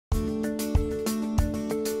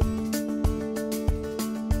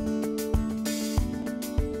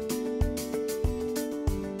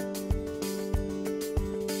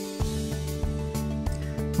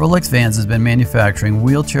Rollx Vans has been manufacturing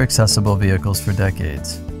wheelchair-accessible vehicles for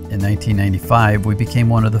decades. In 1995, we became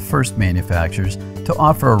one of the first manufacturers to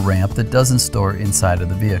offer a ramp that doesn't store inside of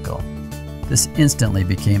the vehicle. This instantly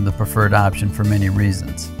became the preferred option for many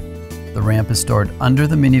reasons. The ramp is stored under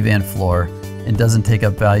the minivan floor and doesn't take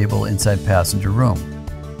up valuable inside passenger room.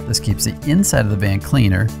 This keeps the inside of the van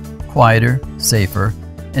cleaner, quieter, safer,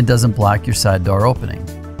 and doesn't block your side door opening.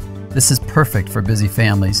 This is perfect for busy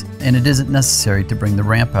families, and it isn't necessary to bring the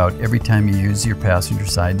ramp out every time you use your passenger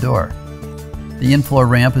side door. The in-floor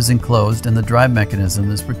ramp is enclosed and the drive mechanism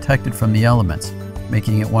is protected from the elements,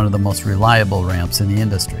 making it one of the most reliable ramps in the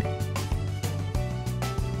industry.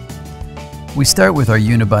 We start with our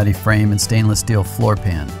unibody frame and stainless steel floor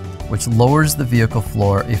pan, which lowers the vehicle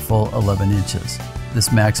floor a full 11 inches. This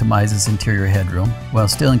maximizes interior headroom while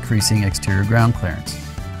still increasing exterior ground clearance.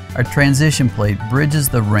 Our transition plate bridges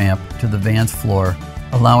the ramp to the van's floor,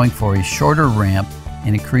 allowing for a shorter ramp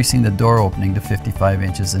and increasing the door opening to 55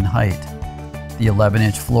 inches in height. The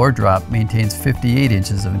 11-inch floor drop maintains 58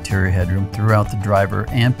 inches of interior headroom throughout the driver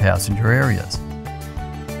and passenger areas.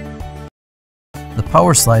 The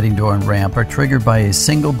power sliding door and ramp are triggered by a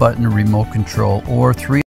single button remote control or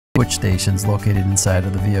 3 switch stations located inside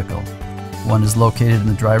of the vehicle. One is located in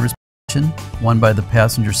the driver's position, one by the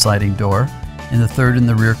passenger sliding door, and the third in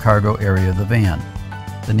the rear cargo area of the van.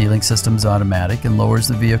 The kneeling system is automatic and lowers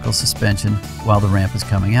the vehicle suspension while the ramp is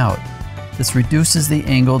coming out. This reduces the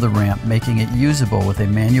angle of the ramp, making it usable with a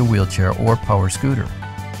manual wheelchair or power scooter.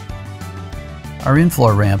 Our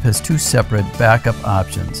in-floor ramp has 2 separate backup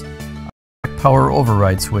options. Our power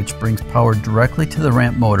override switch brings power directly to the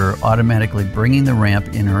ramp motor, automatically bringing the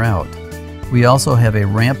ramp in or out. We also have a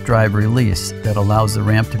ramp drive release that allows the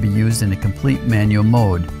ramp to be used in a complete manual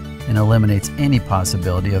mode and eliminates any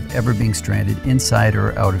possibility of ever being stranded inside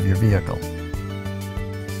or out of your vehicle.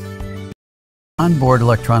 The onboard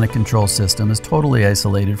electronic control system is totally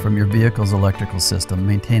isolated from your vehicle's electrical system,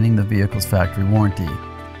 maintaining the vehicle's factory warranty.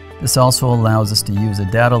 This also allows us to use a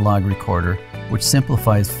data log recorder, which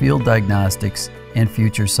simplifies field diagnostics and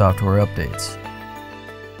future software updates.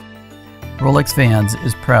 Rollx Vans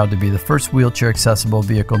is proud to be the first wheelchair-accessible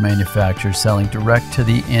vehicle manufacturer selling direct to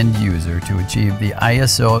the end user to achieve the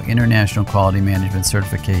ISO International Quality Management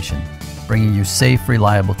Certification, bringing you safe,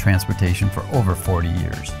 reliable transportation for over 40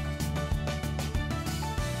 years.